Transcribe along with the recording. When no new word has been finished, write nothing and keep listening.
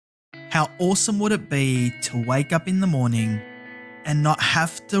How awesome would it be to wake up in the morning and not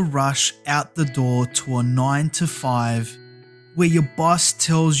have to rush out the door to a 9 to 5 where your boss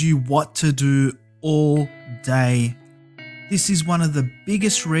tells you what to do all day. This is one of the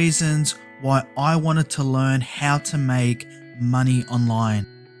biggest reasons why I wanted to learn how to make money online.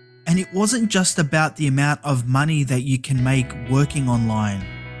 And it wasn't just about the amount of money that you can make working online,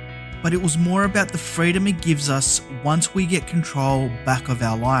 but it was more about the freedom it gives us once we get control back of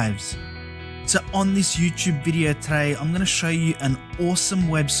our lives. So on this YouTube video today, I'm going to show you an awesome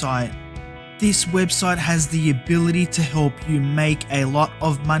website. This website has the ability to help you make a lot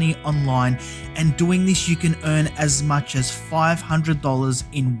of money online, and doing this you can earn as much as $500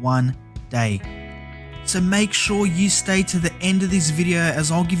 in one day. So make sure you stay to the end of this video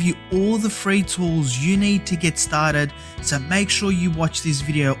as I'll give you all the free tools you need to get started. So make sure you watch this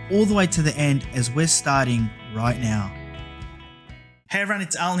video all the way to the end as we're starting right now. Hey everyone,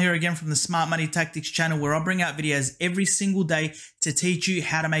 it's Alan here again from the Smart Money Tactics channel, where I bring out videos every single day to teach you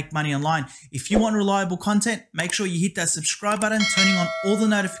how to make money online. If you want reliable content, make sure you hit that subscribe button, turning on all the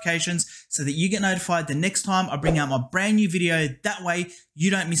notifications so that you get notified the next time I bring out my brand new video. That way you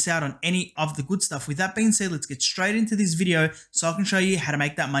don't miss out on any of the good stuff. With that being said, let's get straight into this video so I can show you how to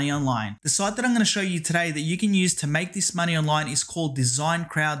make that money online. The site that I'm going to show you today that you can use to make this money online is called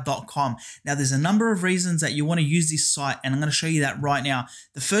designcrowd.com. Now there's a number of reasons that you want to use this site, and I'm going to show you that right now.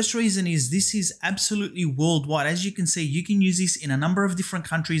 The first reason is this is absolutely worldwide. As you can see, you can use this in a number of different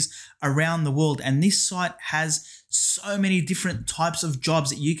countries around the world, and this site has so many different types of jobs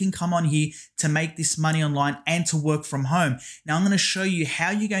that you can come on here to make this money online and to work from home. Now I'm going to show you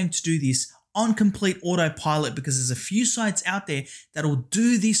how you're going to do this on complete autopilot, because there's a few sites out there that will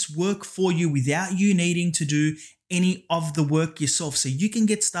do this work for you without you needing to do any of the work yourself. So you can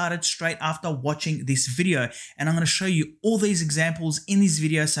get started straight after watching this video. And I'm going to show you all these examples in this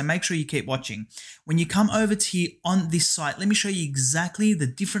video, so make sure you keep watching. When you come over to here on this site, let me show you exactly the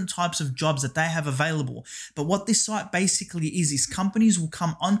different types of jobs that they have available. But what this site basically is companies will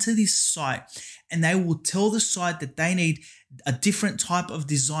come onto this site and they will tell the site that they need a different type of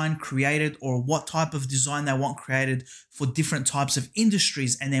design created, or what type of design they want created for different types of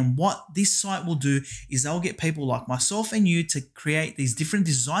industries. And then what this site will do is they'll get people like myself and you to create these different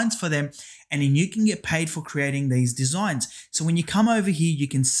designs for them, and then you can get paid for creating these designs. So when you come over here, you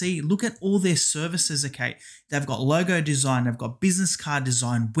can see, look at all their services, okay? They've got logo design, they've got business card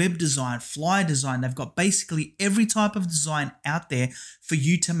design, web design, flyer design. They've got basically every type of design out there for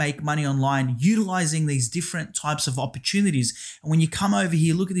you to make money online utilizing these different types of opportunities. And when you come over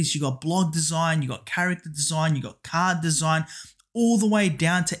here, look at this, you got blog design, you got character design, you got card design, all the way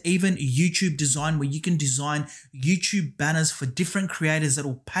down to even YouTube design, where you can design YouTube banners for different creators that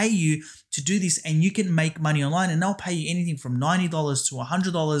will pay you to do this, and you can make money online, and they'll pay you anything from $90 to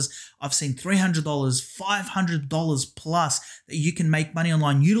 $100. I've seen $300, $500 plus that you can make money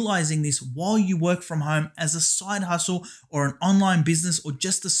online utilizing this while you work from home as a side hustle or an online business, or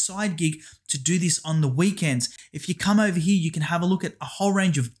just a side gig to do this on the weekends. If you come over here, you can have a look at a whole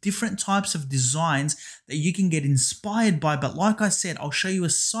range of different types of designs that you can get inspired by. But like I said, I'll show you a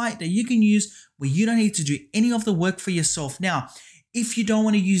site that you can use where you don't need to do any of the work for yourself. Now, if you don't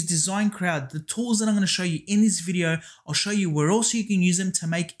want to use Design Crowd, the tools that I'm going to show you in this video, I'll show you where else you can use them to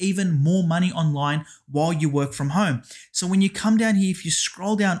make even more money online while you work from home. So when you come down here, if you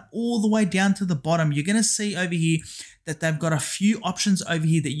scroll down all the way down to the bottom, you're going to see over here that they've got a few options over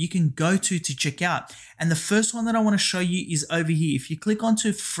here that you can go to check out. And the first one that I want to show you is over here. If you click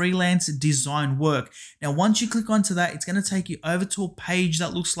onto freelance design work, now once you click onto that, it's going to take you over to a page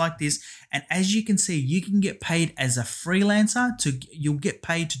that looks like this. And as you can see, you can get paid as a freelancer. You'll get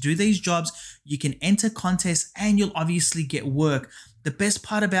paid to do these jobs. You can enter contests, and you'll obviously get work. The best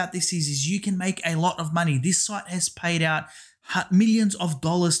part about this is you can make a lot of money. This site has paid out millions of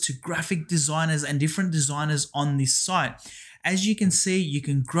dollars to graphic designers and different designers on this site. As you can see, you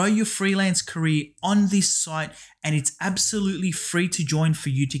can grow your freelance career on this site, and it's absolutely free to join for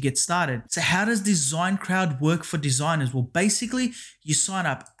you to get started. So how does Design Crowd work for designers? Well, basically you sign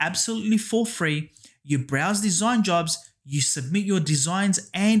up absolutely for free, you browse design jobs, you submit your designs,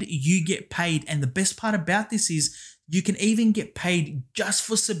 and you get paid. And the best part about this is you can even get paid just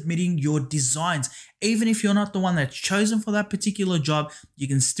for submitting your designs. Even if you're not the one that's chosen for that particular job, you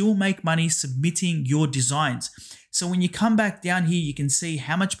can still make money submitting your designs. So when you come back down here, you can see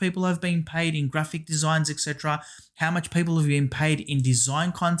how much people have been paid in graphic designs, etc., how much people have been paid in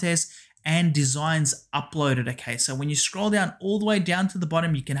design contests, and designs uploaded. Okay, so when you scroll down all the way down to the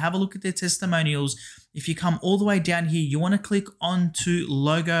bottom, you can have a look at their testimonials. If you come all the way down here, you want to click onto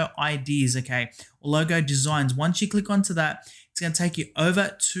logo ideas, okay, or logo designs. Once you click onto that, it's going to take you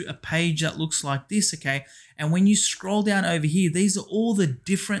over to a page that looks like this, okay? And when you scroll down over here, these are all the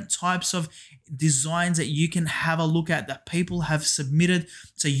different types of designs that you can have a look at that people have submitted,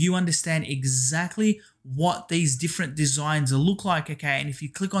 so you understand exactly what these different designs look like, okay? And if you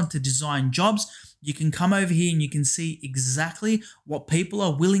click onto design jobs, you can come over here and you can see exactly what people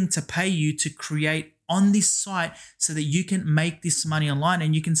are willing to pay you to create on this site so that you can make this money online.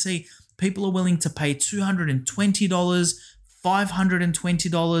 And you can see people are willing to pay $220,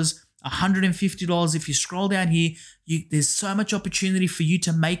 $520, $150. If you scroll down here, there's so much opportunity for you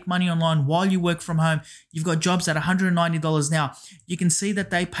to make money online while you work from home. You've got jobs at $190 now. You can see that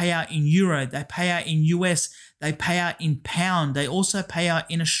they pay out in euro, they pay out in US, they pay out in pound. They also pay out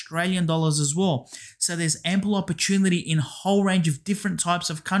in Australian dollars as well. So there's ample opportunity in a whole range of different types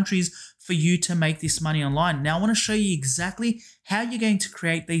of countries for you to make this money online. Now I want to show you exactly how you're going to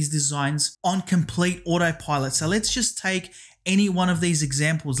create these designs on complete autopilot. So let's just take any one of these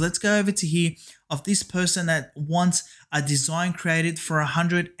examples. Let's go over to here of this person that wants a design created for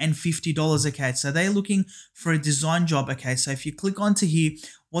 $150, okay? So they're looking for a design job, okay? So if you click onto here,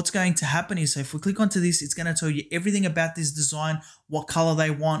 what's going to happen is, so if we click onto this, it's going to tell you everything about this design, what color they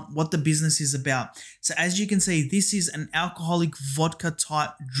want, what the business is about. So as you can see, this is an alcoholic vodka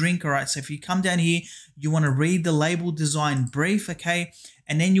type drink, all right? So if you come down here, you want to read the label design brief, okay?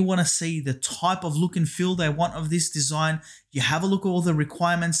 And then you want to see the type of look and feel they want of this design. You have a look at all the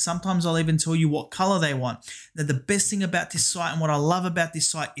requirements. Sometimes I'll even tell you what color they want. Now, the best thing about this site and what I love about this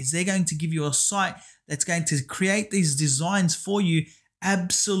site is they're going to give you a site that's going to create these designs for you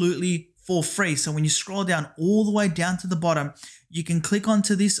absolutely for free. So when you scroll down all the way down to the bottom, you can click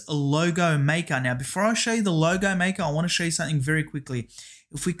onto this logo maker. Now, before I show you the logo maker, I want to show you something very quickly.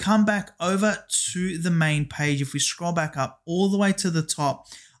 If we come back over to the main page, if we scroll back up all the way to the top,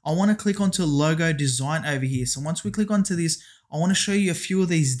 I want to click onto logo design over here. So once we click onto this, I want to show you a few of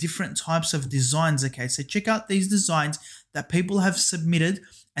these different types of designs, okay? So check out these designs that people have submitted,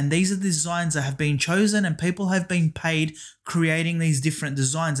 and these are the designs that have been chosen and people have been paid creating these different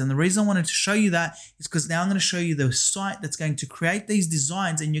designs. And the reason I wanted to show you that is because now I'm going to show you the site that's going to create these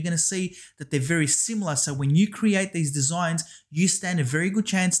designs, and you're going to see that they're very similar. So when you create these designs, you stand a very good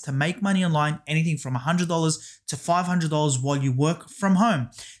chance to make money online, anything from $100 to $500 while you work from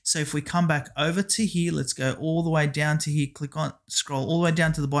home. So if we come back over to here, let's go all the way down to here, scroll all the way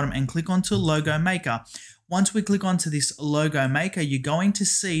down to the bottom and click onto logo maker. Once we click onto this logo maker, you're going to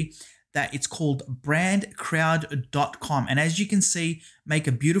see that it's called brandcrowd.com. And as you can see, make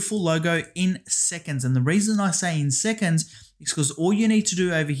a beautiful logo in seconds. And the reason I say in seconds is because all you need to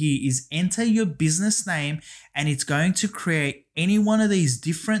do over here is enter your business name, and it's going to create any one of these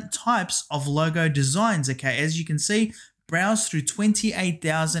different types of logo designs, okay? As you can see, browse through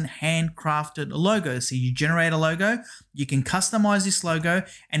 28,000 handcrafted logos. So you generate a logo, you can customize this logo,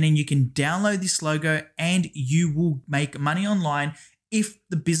 and then you can download this logo and you will make money online if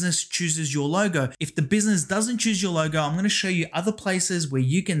the business chooses your logo. If the business doesn't choose your logo, I'm going to show you other places where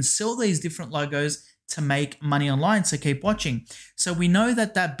you can sell these different logos to make money online. So keep watching. So we know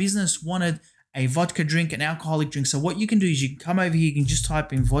that that business wanted a vodka drink, an alcoholic drink. So what you can do is you can come over here, you can just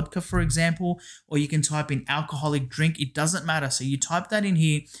type in vodka, for example, or you can type in alcoholic drink. It doesn't matter. So you type that in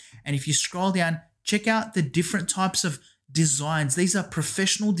here, and if you scroll down, check out the different types of designs. These are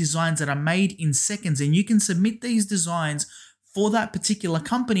professional designs that are made in seconds, and you can submit these designs for that particular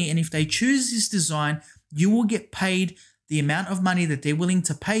company. And if they choose this design, you will get paid the amount of money that they're willing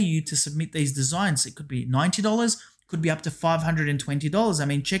to pay you to submit these designs. It could be $90, could be up to $520. I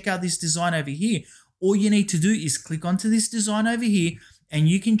mean, check out this design over here. All you need to do is click onto this design over here, and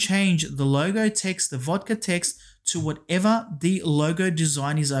you can change the logo text, the vodka text, to whatever the logo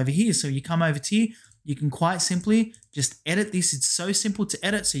design is over here. So you come over to here, you can quite simply just edit this. It's so simple to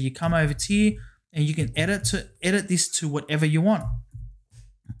edit. So you come over to here and you can edit this to whatever you want.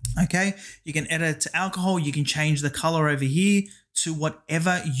 Okay, you can edit it to alcohol. You can change the color over here to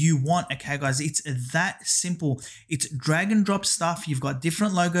whatever you want. Okay, guys, it's that simple. It's drag and drop stuff. You've got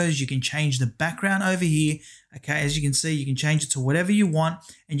different logos. You can change the background over here. Okay, as you can see, you can change it to whatever you want,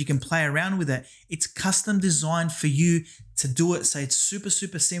 and you can play around with it. It's custom designed for you to do it. So it's super,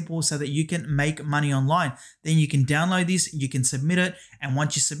 super simple so that you can make money online. Then you can download this, you can submit it. And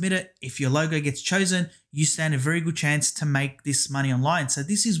once you submit it, if your logo gets chosen, you stand a very good chance to make this money online. So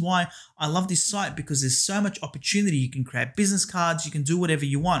this is why I love this site, because there's so much opportunity. You can create business cards, you can do whatever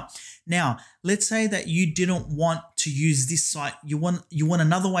you want. Now, let's say that you didn't want to use this site. You want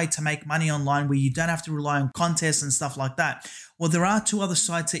another way to make money online where you don't have to rely on contests and stuff like that. Well, there are two other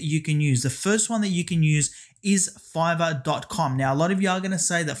sites that you can use. The first one that you can use is Fiverr.com. Now, a lot of you are going to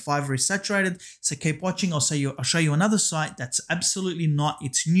say that Fiverr is saturated, so keep watching. I'll show you another site that's absolutely not.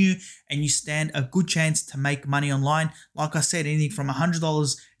 It's new, and you stand a good chance to make money online. Like I said, anything from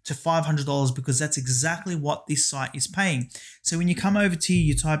 $100 to $500, because that's exactly what this site is paying. So when you come over to here,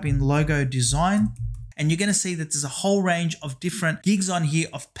 you type in logo design, and you're going to see that there's a whole range of different gigs on here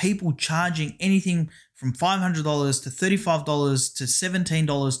of people charging anything from $500 to $35 to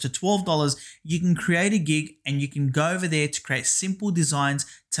 $17 to $12. You can create a gig and you can go over there to create simple designs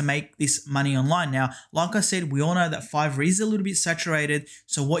to make this money online. Now, like I said, we all know that Fiverr is a little bit saturated.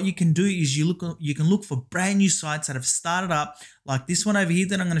 So what you can do is you can look for brand new sites that have started up, like this one over here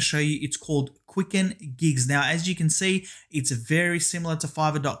that I'm going to show you. It's called Quicken Gigs. Now, as you can see, it's very similar to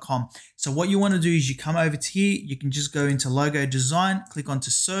Fiverr.com. So what you want to do is you come over to here, you can just go into logo design, click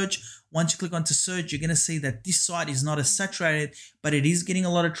onto search. Once you click onto search, you're going to see that this site is not as saturated, but it is getting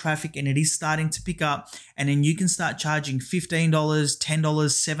a lot of traffic and it is starting to pick up. And then you can start charging $15, $10,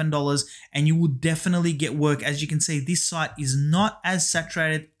 $7, and you will definitely get work. As you can see, this site is not as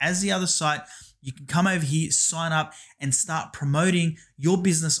saturated as the other site. You can come over here, sign up, and start promoting your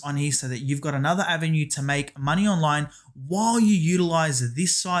business on here so that you've got another avenue to make money online while you utilize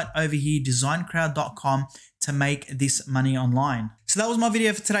this site over here, designcrowd.com, to make this money online. So that was my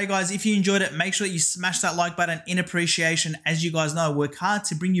video for today, guys. If you enjoyed it, make sure that you smash that like button in appreciation. As you guys know, I work hard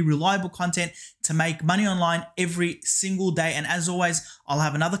to bring you reliable content to make money online every single day. And as always, I'll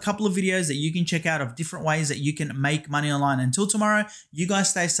have another couple of videos that you can check out of different ways that you can make money online. Until tomorrow, you guys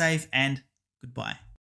stay safe and goodbye.